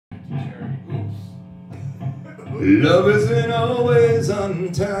Love isn't always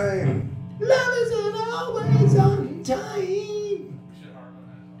on time. Love isn't always on time.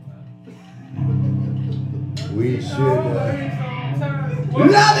 We should.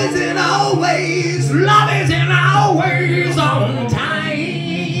 Love isn't always on time.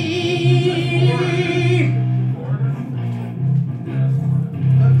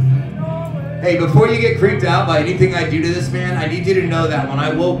 Hey, before you get creeped out by anything I do to this man, I need you to know that when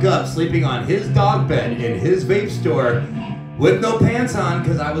I woke up sleeping on his dog bed in his vape store with no pants on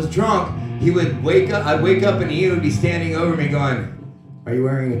because I was drunk, he would wake up, I'd wake up and he would be standing over me going, "Are you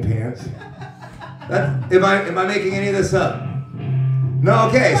wearing any pants?" Am I making any of this up? No,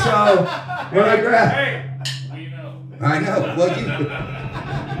 okay, so when I grab... Hey, we know. I know, well you...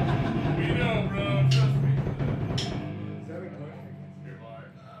 We know, bro, trust me.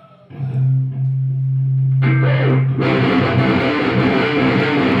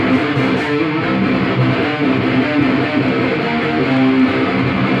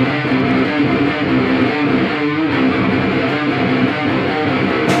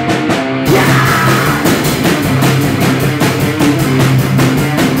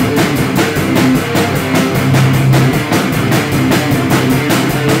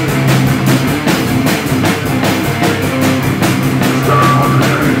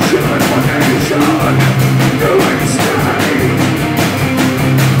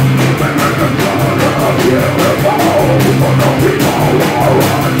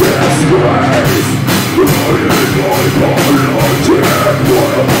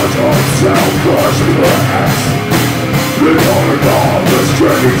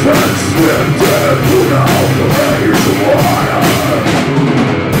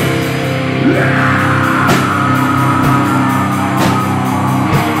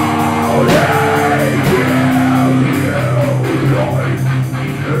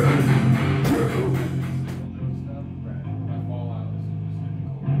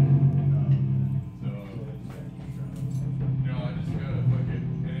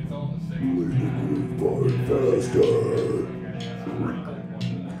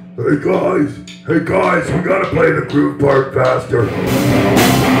 Hey guys, we gotta play the groove part faster.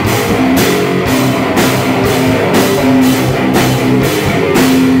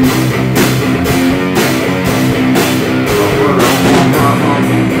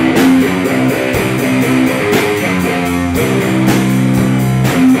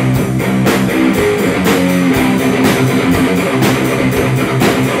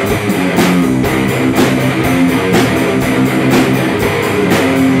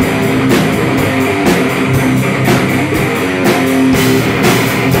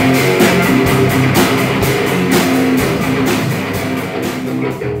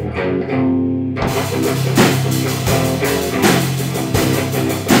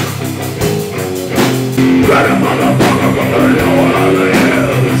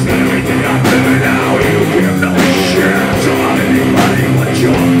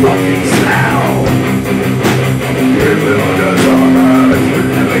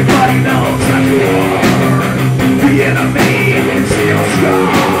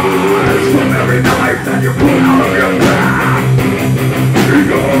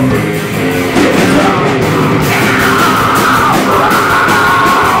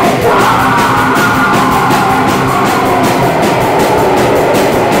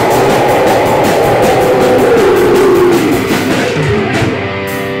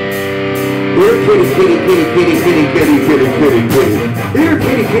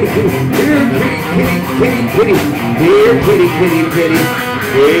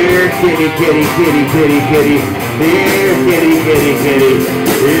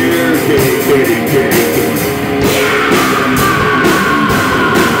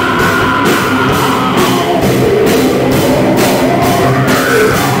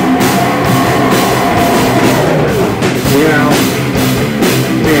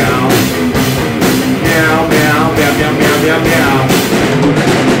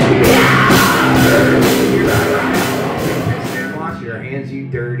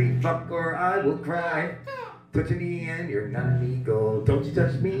 Touching the end, you're not an eagle. Don't you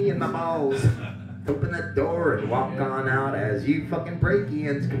touch me in the balls. Open that door and walk on out as you fucking break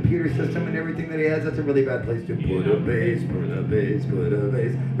Ian's computer system and everything that he has. That's a really bad place to put a bass, put a bass, put a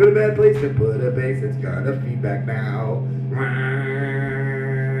bass. Put a bad place to put a bass. It's got a feedback now.